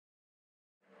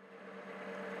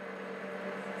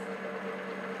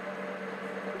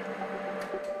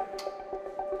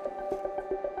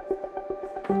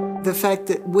The fact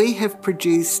that we have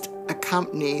produced a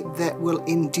company that will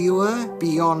endure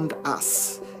beyond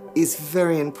us is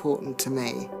very important to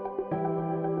me.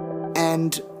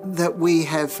 And that we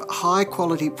have high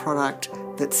quality product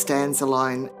that stands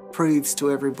alone proves to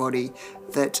everybody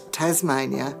that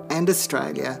Tasmania and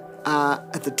Australia are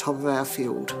at the top of our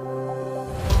field.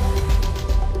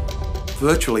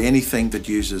 Virtually anything that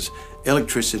uses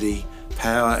electricity,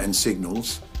 power and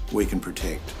signals, we can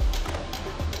protect.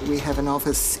 We have an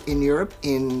office in Europe,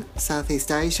 in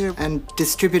Southeast Asia, and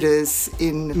distributors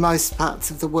in most parts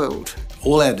of the world.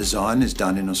 All our design is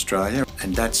done in Australia,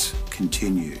 and that's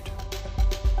continued.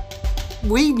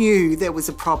 We knew there was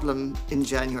a problem in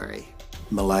January.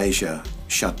 Malaysia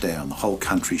shut down, the whole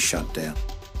country shut down.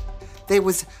 There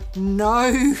was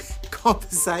no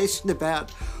conversation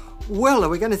about, well, are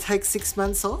we going to take 6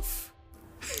 months off?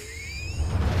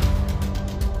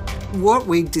 What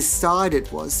we decided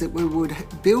was that we would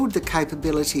build the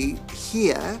capability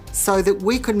here so that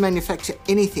we could manufacture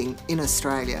anything in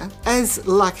Australia. As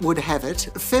luck would have it,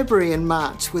 February and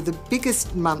March were the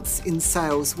biggest months in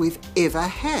sales we've ever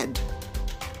had.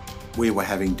 We were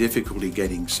having difficulty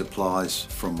getting supplies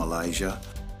from Malaysia.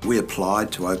 We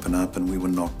applied to open up and we were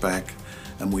knocked back,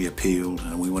 and we appealed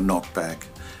and we were knocked back.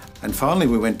 And finally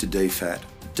we went to DFAT.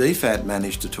 DFAT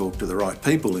managed to talk to the right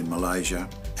people in Malaysia,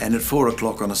 and at 4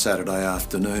 o'clock on a Saturday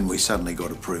afternoon we suddenly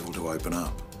got approval to open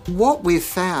up. What we've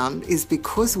found is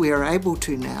because we are able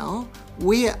to now,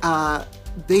 we are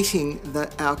beating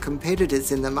our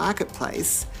competitors in the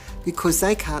marketplace because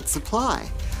they can't supply.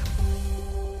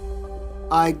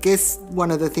 I guess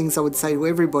one of the things I would say to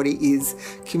everybody is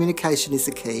communication is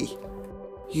the key.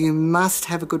 You must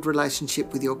have a good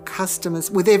relationship with your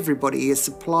customers, with everybody, your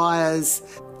suppliers,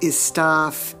 your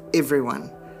staff,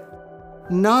 everyone.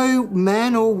 No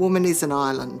man or woman is an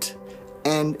island,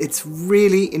 and it's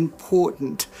really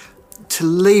important to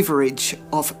leverage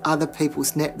off other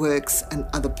people's networks and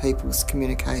other people's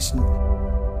communication.